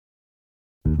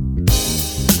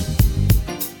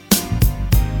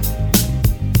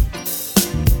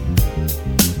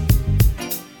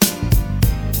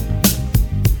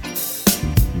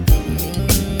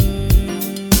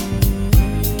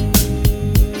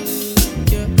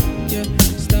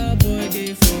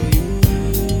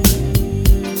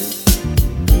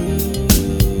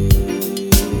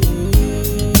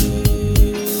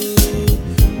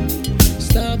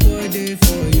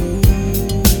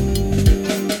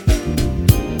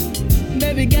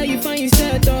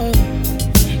set up.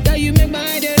 That you make my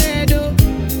eye red, oh.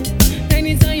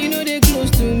 Anytime you know they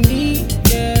close to me,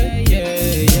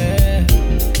 yeah.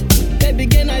 Baby,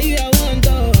 girl, now you I want,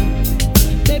 oh.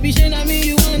 Baby, shey na me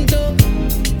you want, oh.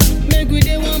 Make we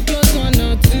dey 1 + 1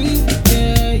 or 2,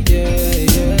 yeah.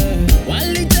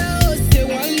 1 liter, oh, say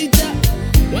 1 liter.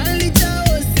 1 liter,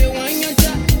 oh, say 1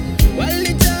 yacha. 1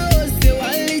 liter, oh, say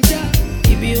 1 liter.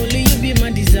 It be only you be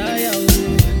my desire, oh.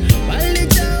 1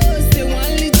 liter, oh, say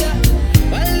 1 liter.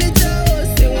 1 liter, oh,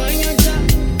 say 1 yacha.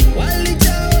 1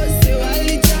 liter, oh, say 1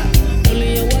 liter. Only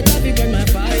your water be burn my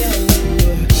fire, oh.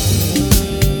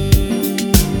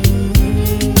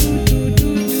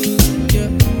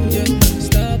 Yeah.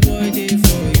 Starboy day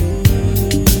for you.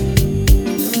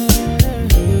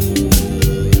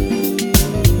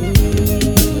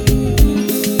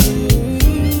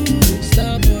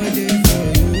 Starboy day for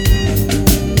you.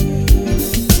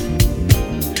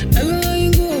 Everywhere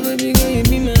you go, baby girl, you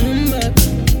be my handbag.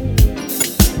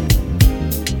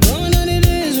 Gone are the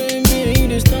days when me and you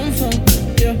just stand for.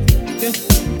 Yeah.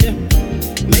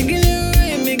 Making it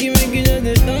right, make it just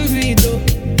the stand for it, though.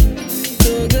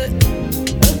 So good.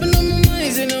 Open up my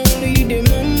mind, and only you did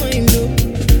my mind, though.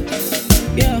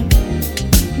 Yeah.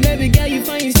 Baby girl, you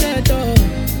find yourself, though.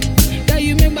 Girl,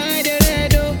 you make my eye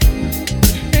red, oh.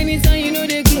 Anytime you know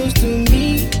they close to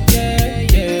me, yeah.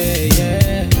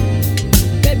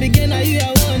 Baby girl, now you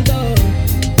I want, oh.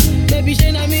 Baby,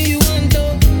 shey na me you want,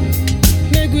 oh.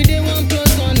 Make we dey 1 +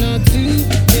 1 or 2,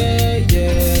 yeah.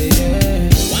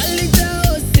 1 liter,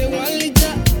 oh, say 1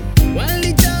 liter. 1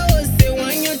 liter, oh, say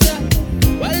 1 yacha.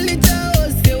 1 liter, oh,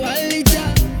 say 1 liter.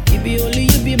 It be only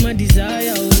you be my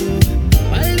desire, oh.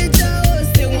 1 liter, oh,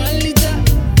 say 1 liter.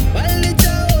 1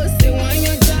 liter, oh, say 1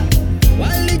 yacha.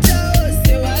 1 liter, oh,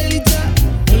 say 1 liter.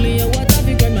 Only your water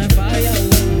be burn my fire, oh.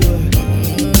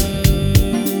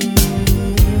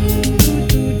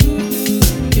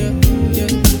 Yeah.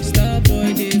 Starboy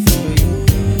day for you.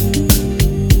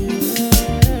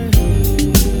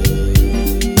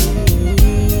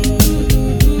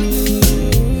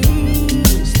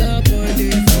 Starboy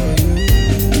day for you.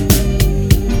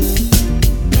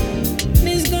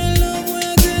 This kind of love when I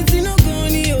can't see no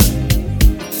corny, yo.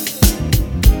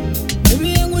 Baby,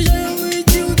 I go shine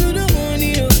with you to the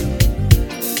morning, yo.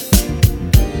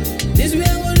 This way I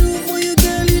go do for you,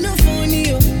 girl, you no funny,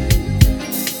 yo.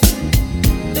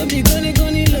 Don't be gonna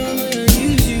love and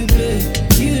use you play.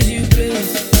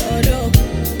 Although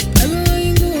everywhere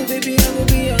you go, baby, I go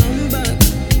be your handbag.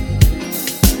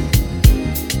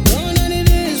 Gone are the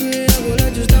days when I go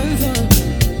let you stand for.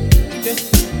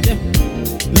 Yeah.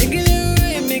 Making it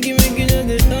right, make it just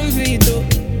the stand for it, though.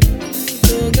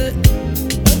 So good.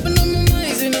 Open up my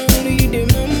mind, and only you did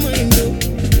my mind, though.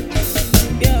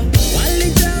 Yeah. 1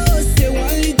 liter, oh, say 1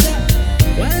 liter.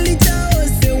 1 liter, oh,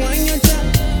 say 1 yacha.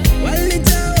 1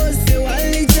 liter, oh, say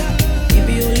 1 liter. It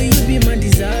be only you be my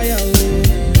desire, oh.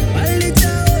 1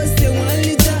 liter, oh, say 1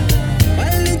 liter.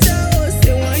 1 liter, oh,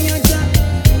 say 1 yacha.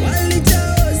 1 liter,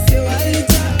 oh, say 1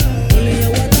 liter. Only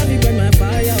your water be burn my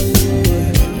fire, oh.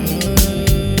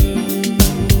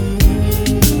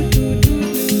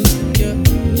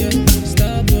 Yeah.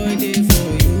 Starboy day for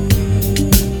you.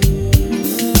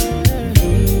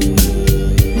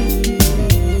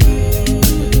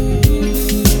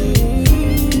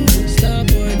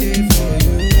 Starboy day for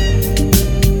you.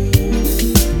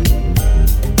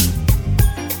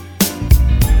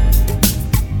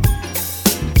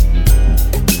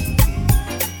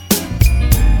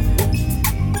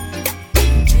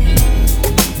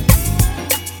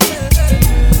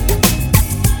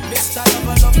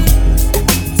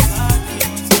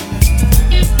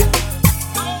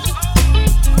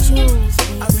 Julz,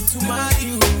 I fit to marry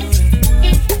you.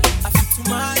 I fit to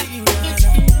marry you,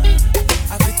 nana.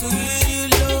 I fit to give you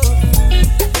love.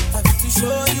 I fit to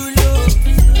show you love.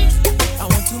 I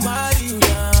want to marry you,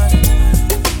 nana.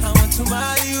 I want to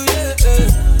marry you,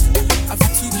 yeah. I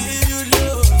fit to give you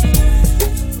love.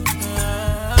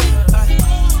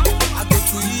 I go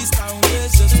to east and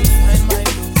west just to find my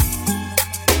love.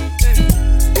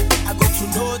 I go to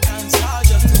north and south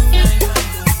just to find my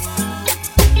love.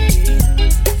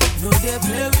 No, they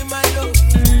play with my love.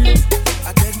 I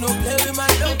beg no play with my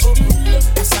love.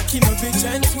 Saki no be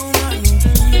gentleman,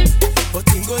 but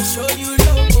him go show you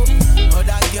love.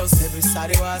 Other girls every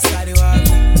Sarewa.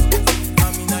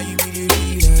 Mommy, now you be the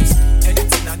realest.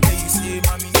 Anything I tell you, say,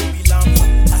 mommy, you be lamba.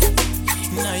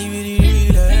 Now you be the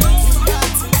realest.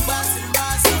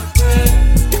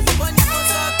 Money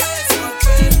goes up,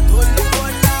 don't look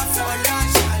on laugh for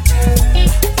lash.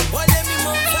 Well, let me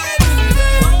move right in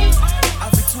there. I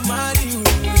fit to marry you.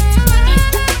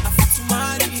 I fit to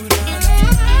marry you, nana.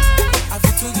 I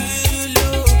fit to give you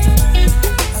love.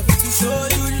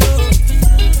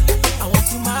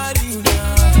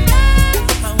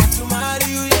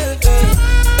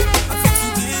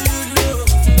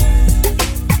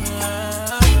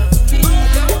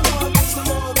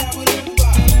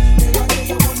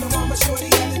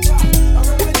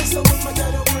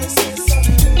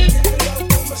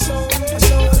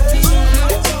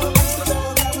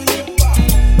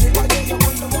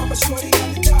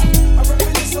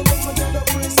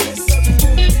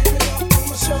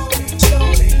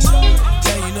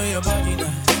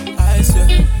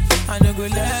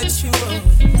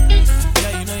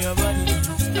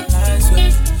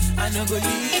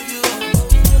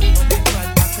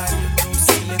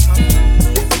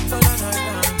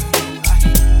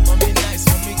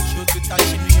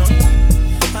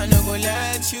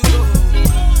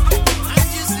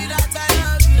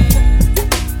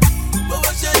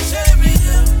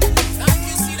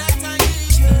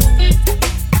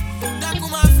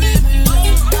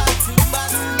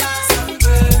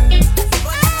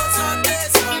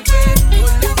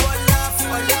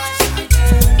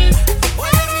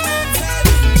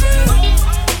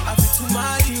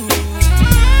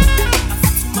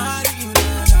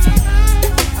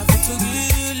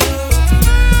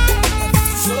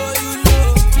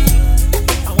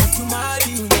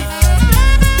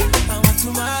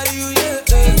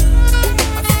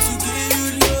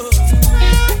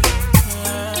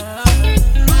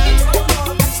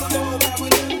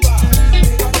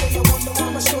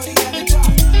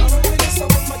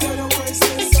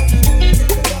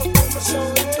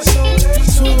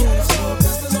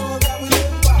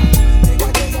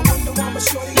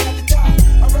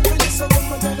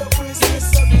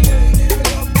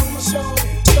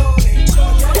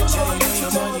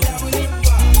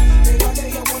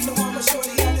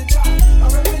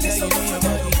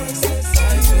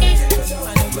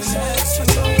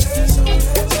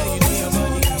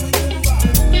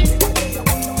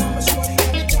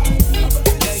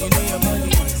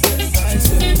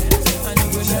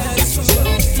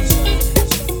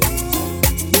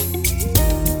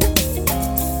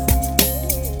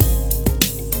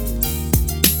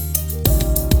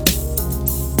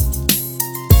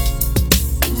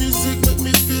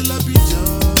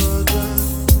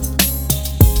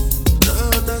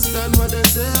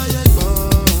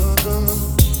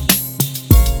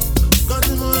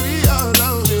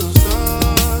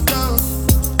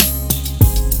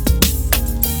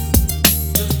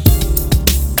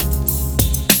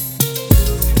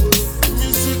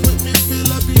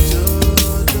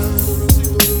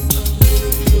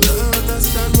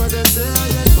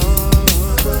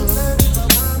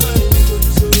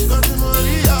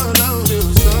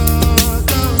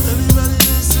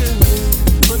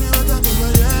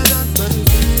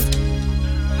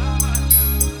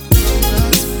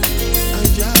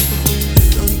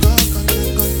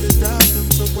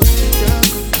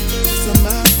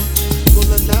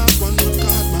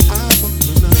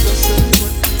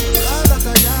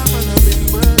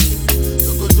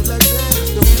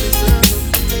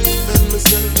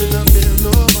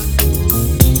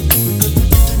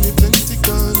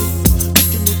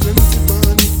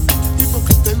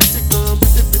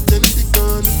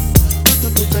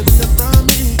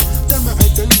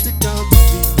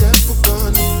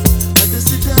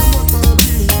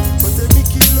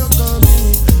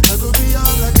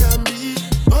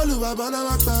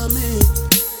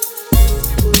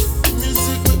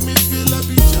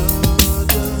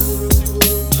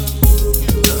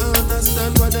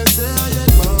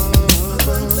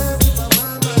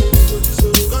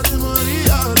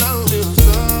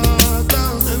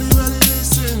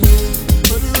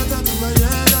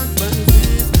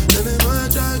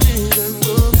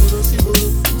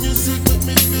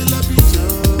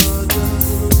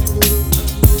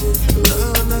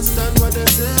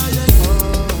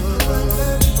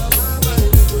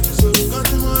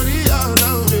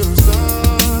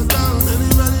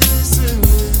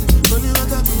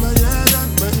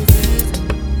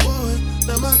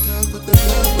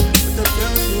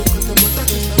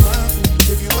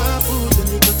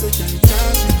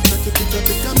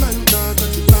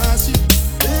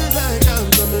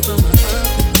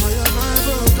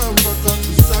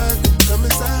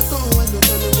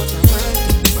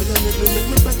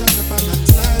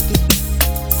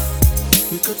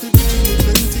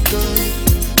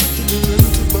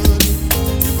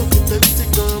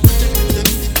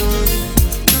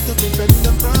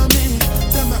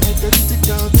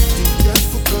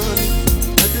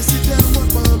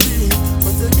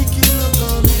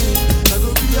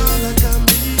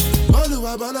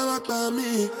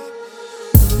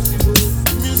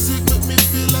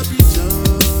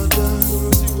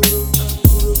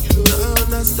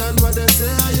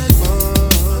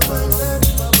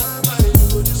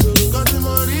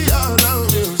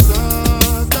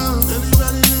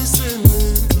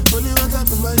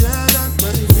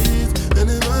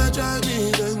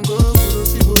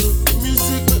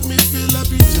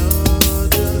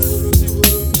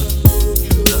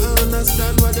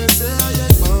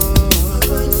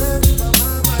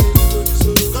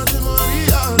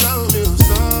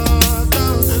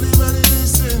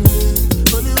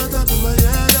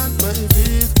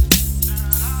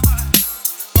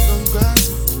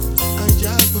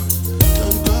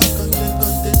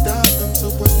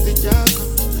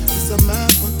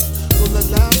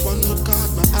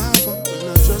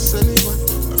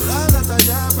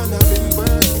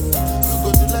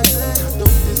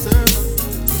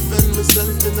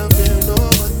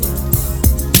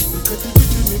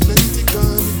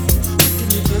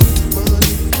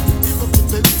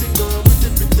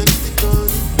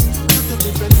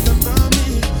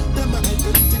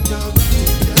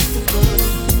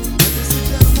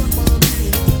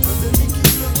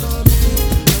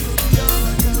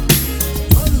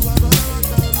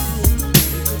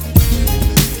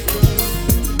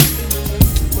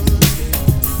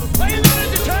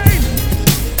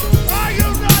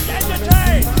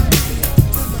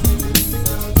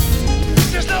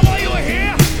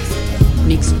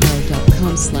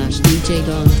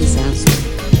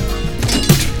 soundcloud.com/djdogdisaster.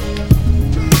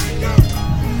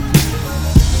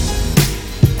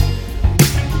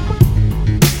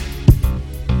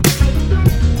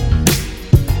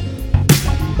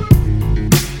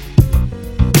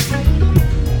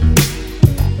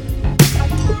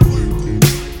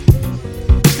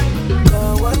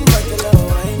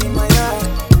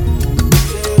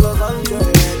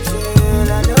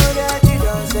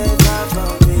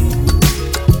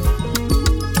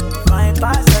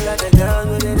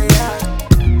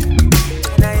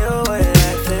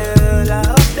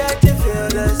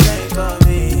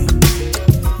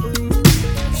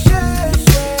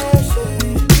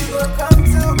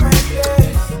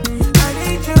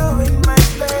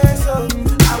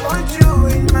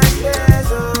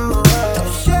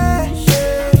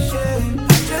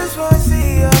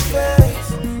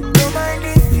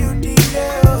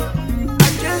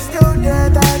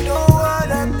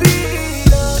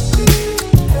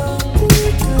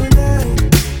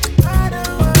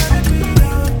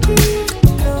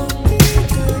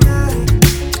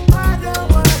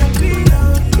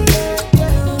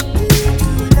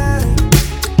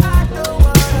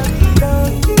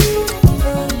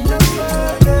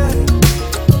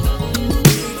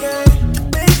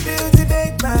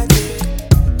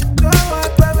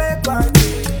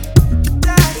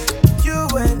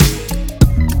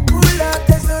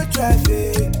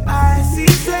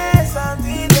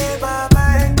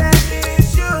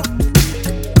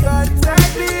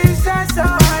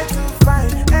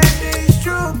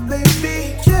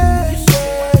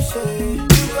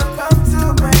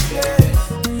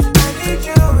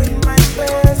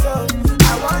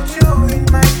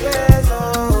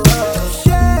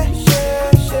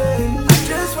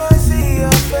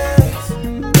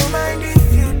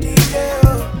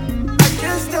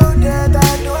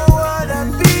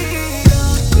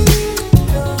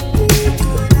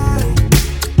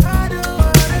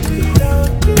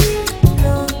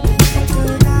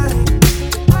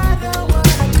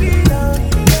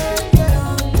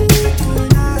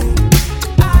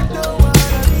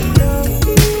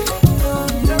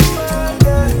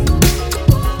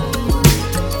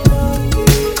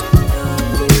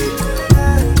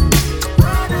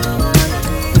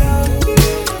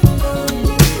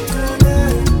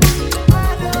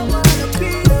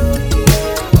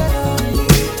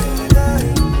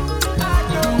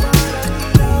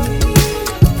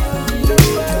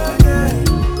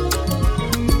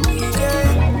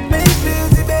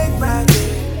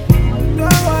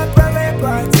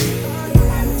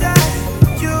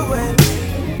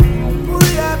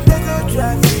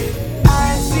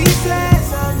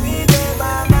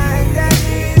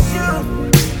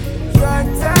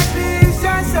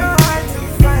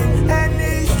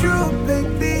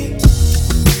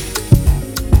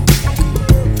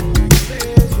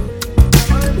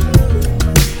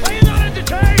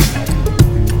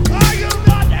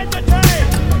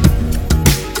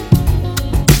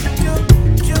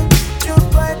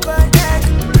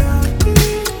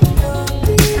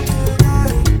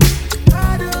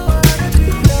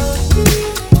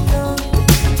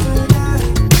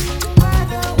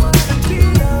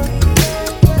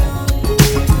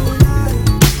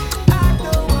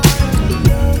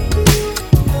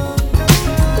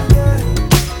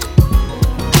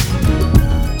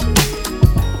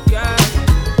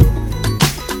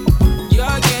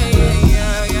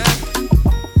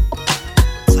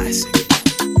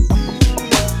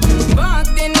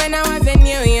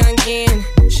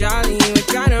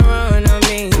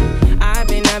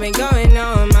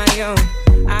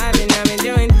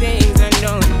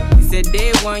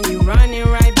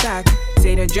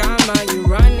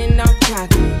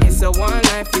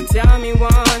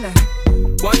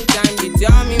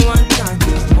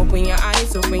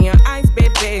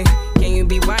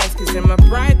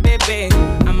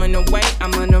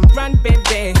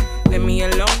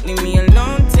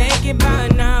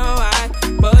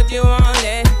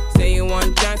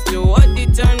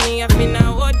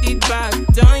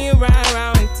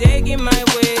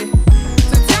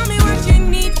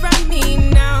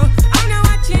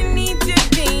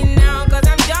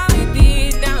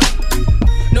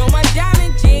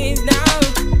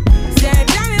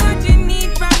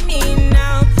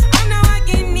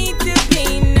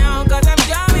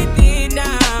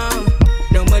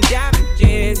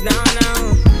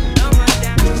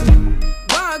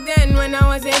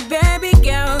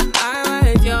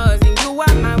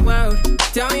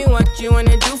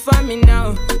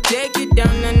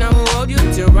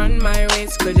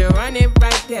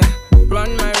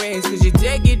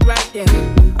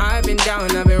 I've been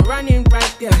down, I've been running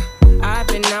right there. I've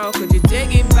been out, could you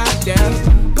take it back?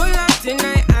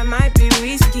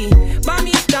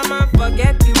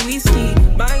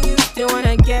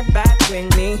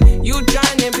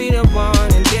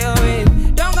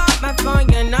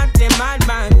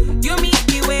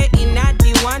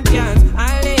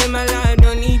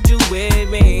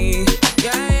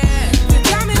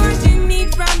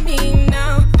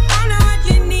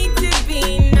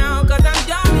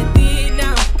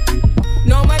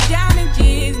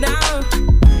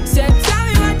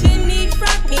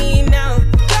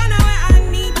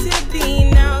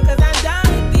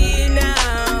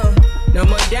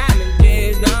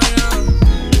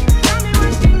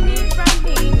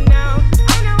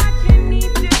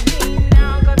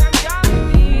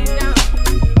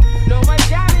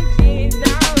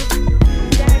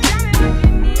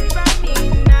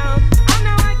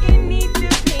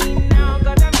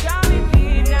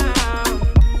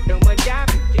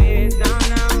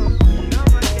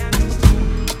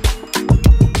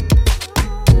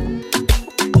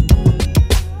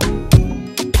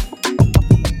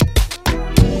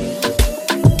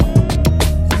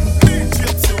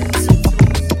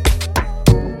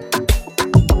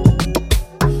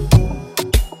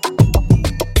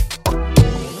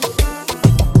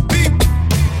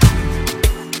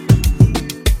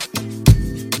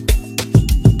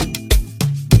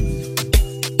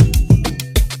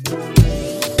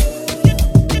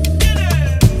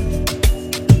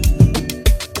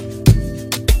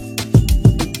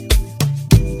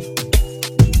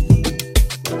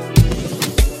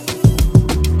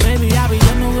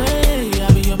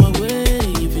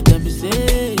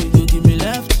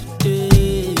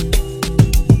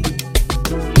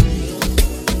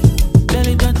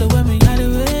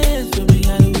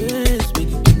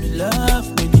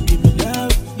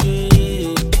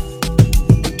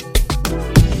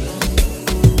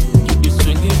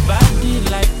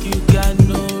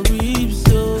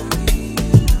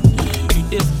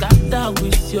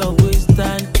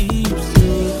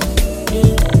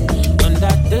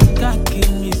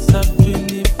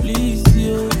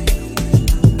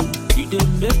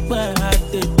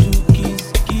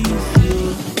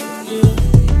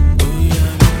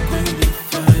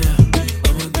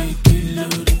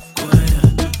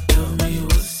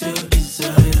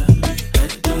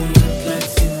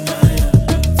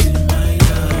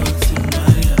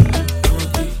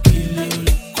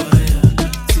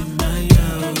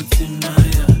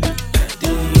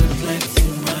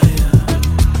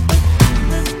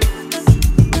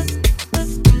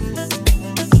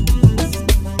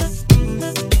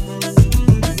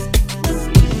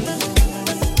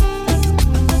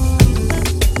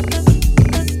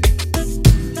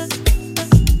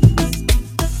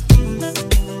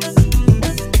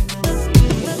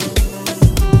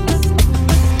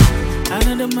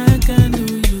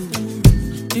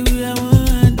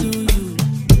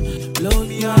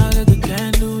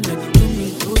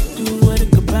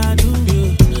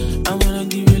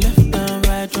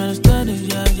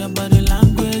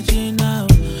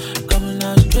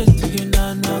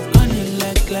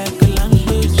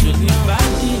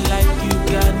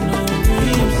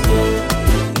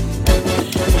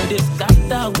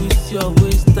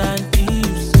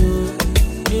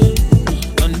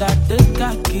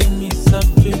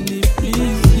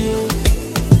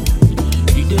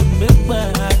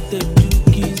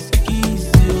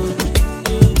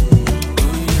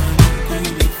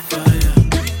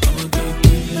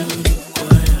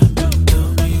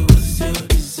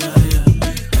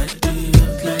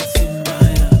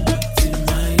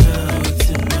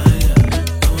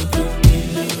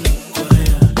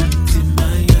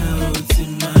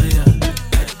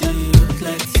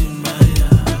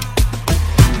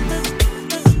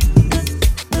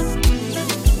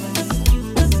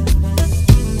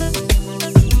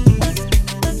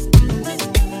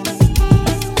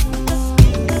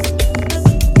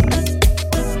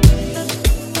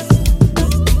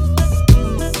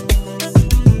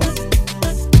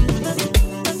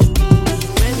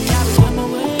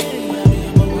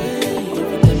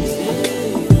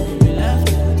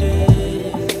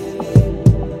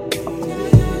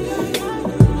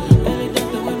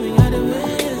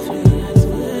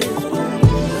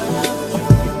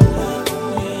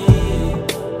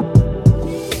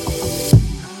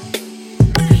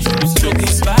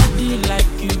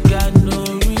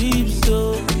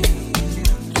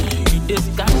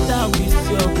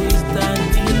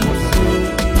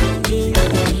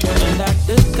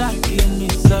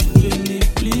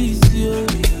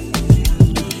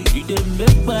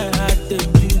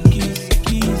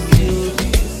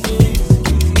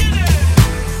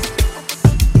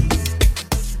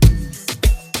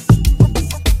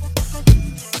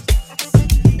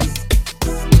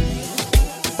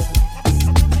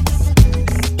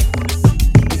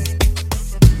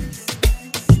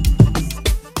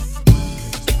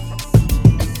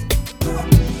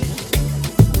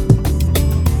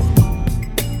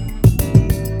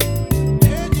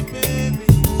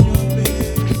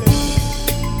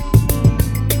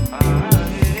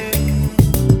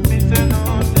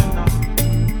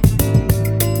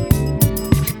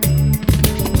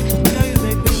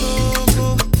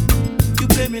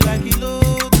 me like a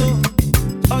lotto.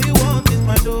 All you want is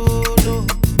my dodo.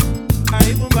 I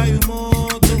even buy you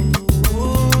moto.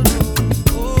 Oh no,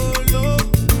 oh no.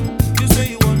 You say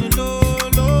you want a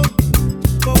lolo,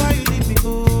 but why you leave me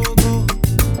go go?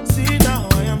 See now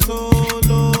I am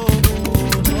solo.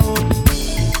 Oh,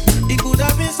 it could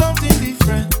have been something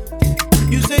different.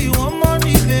 You say you want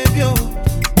money, baby. Oh,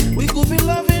 we could be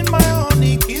loving my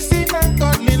honey, kissing and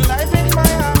cuddling, life in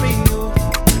Miami. Oh,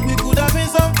 we could have been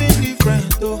something different.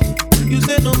 Oh, you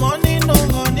say no money, no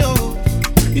honey. Oh,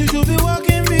 you should be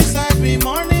walking beside me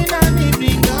morning and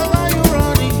evening. Girl, why you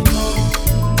running? No,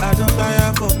 I don't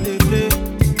tire for play play.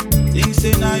 Things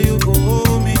say now you go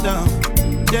hold me down.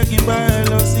 Checking by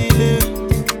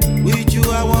Elosile. With you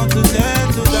I want to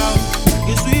settle down.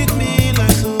 You sweet me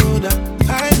like soda,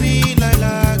 I be like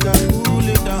lager, cool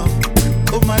it down.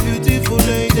 Oh my beautiful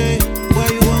lady, why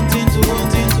you wanting to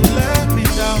let me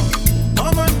down?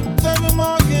 Oh my, never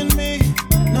mocking me.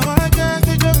 No, I guess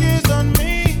the joke is on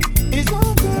me. It's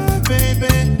over,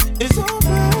 baby. It's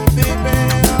over, baby.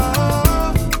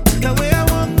 Oh, the way I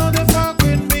want, no, they fuck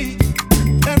with me.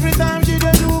 Every time she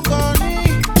dey look on me.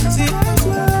 See, I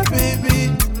swear,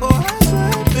 baby. Oh, I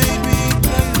swear, baby.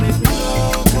 Yeah, you make me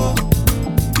loco.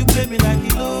 You play me like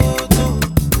a lotto.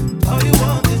 All you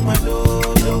want is my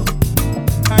dodo.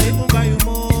 I even buy you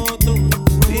moto.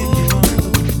 If you want to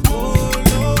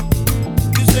polo.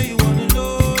 You say you want a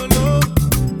lolo.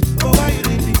 Oh, why you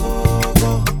leave me go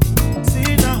go?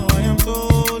 See now I am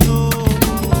solo.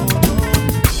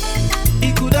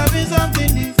 It could have been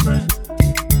something different.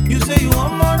 You say you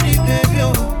want money, baby.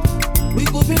 Oh, we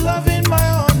could be loving my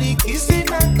honey,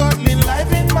 kissing and cuddling,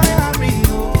 life in Miami.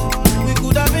 Oh, we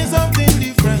could have been something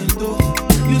different. Oh,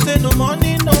 you say no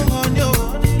money, no honey.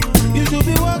 Oh, you should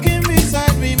be walking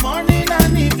beside me morning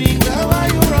and evening. Girl, why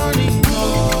you running?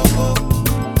 Oh, oh.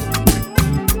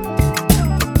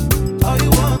 All you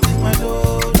want is my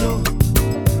dodo.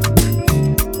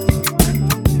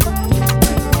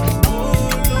 Oh,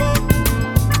 no.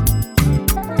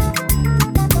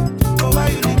 Oh, why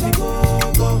you leave me go,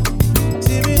 go?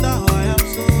 See me now, I am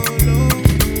solo.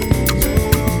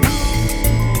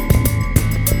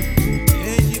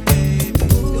 Hey, baby,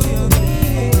 do your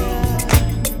thing.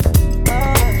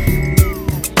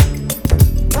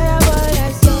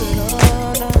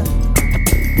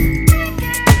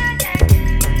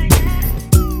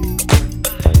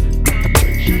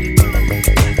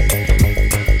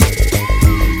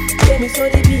 So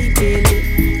the big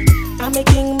baby, I'm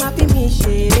making my me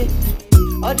shady.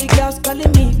 All the girls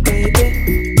calling me baby.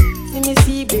 See me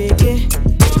see baby.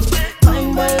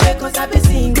 Fine boy, cause I be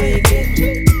sing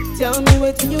baby. Tell me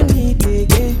what you need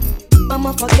baby.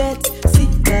 Mama forget,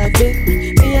 sit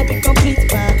baby. Me I be complete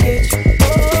package.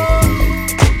 Oh,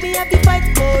 me I be fight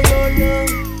for your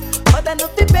love, but I no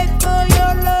be beg for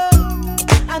your love.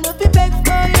 I no be beg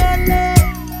for your love.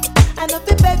 I no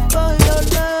be beg for your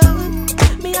love.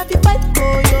 Me I be fight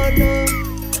for your love,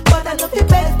 but I no be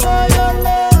beg for your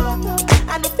love.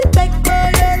 I no be beg for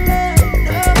your love.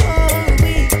 No,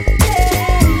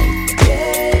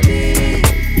 baby,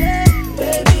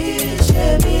 baby,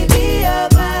 show me be your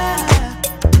man,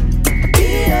 be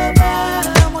your man.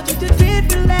 I want you to treat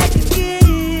me like a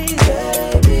king,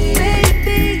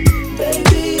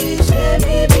 baby, show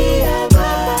me be your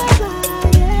man,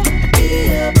 be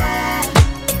your man.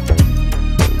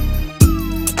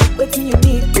 What do you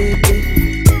need, baby?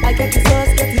 I got the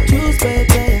sauce, got the juice,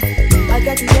 baby. I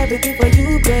got the everything for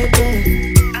you, baby.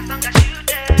 As long as you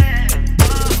there.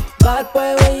 Bad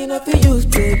boy, when you know for use,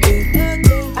 baby.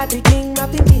 I be king, I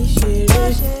be me, shit.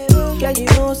 Girl, you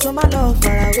know, so my love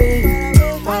far away,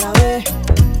 far away.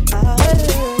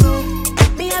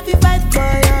 Me happy fight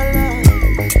for your love,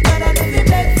 but I know be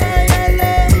beg for your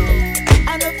love. I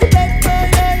know be beg for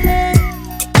your love.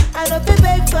 I know be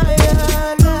beg for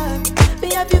your love. Me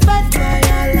happy fight for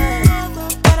your love,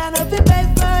 but I know be beg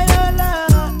for your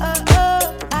love.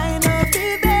 I know be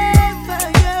beg for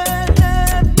your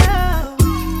love now.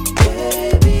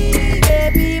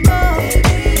 Baby, more.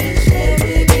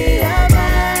 Baby, be your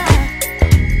man,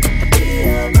 be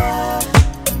your man.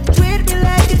 Treat me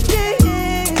like a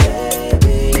king,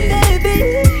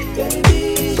 baby.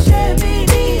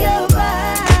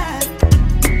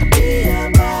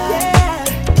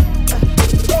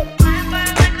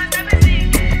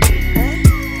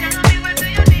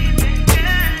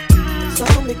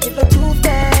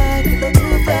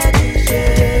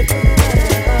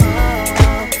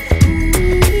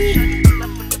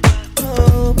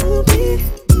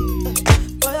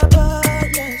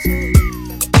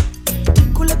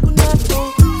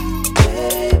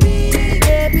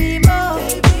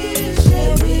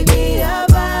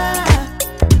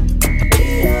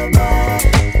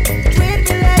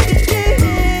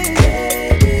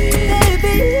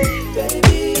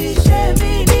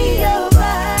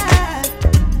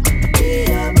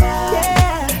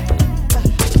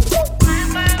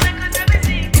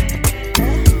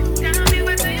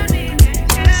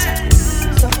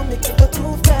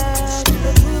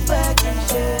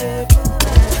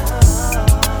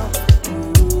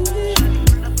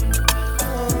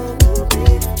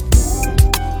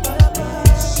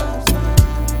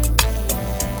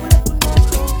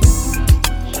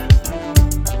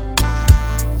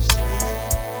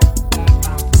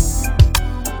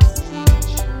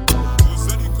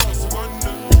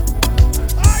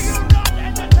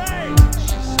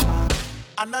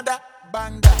 another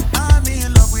banger. I'm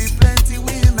in love with plenty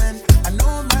women. I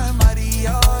know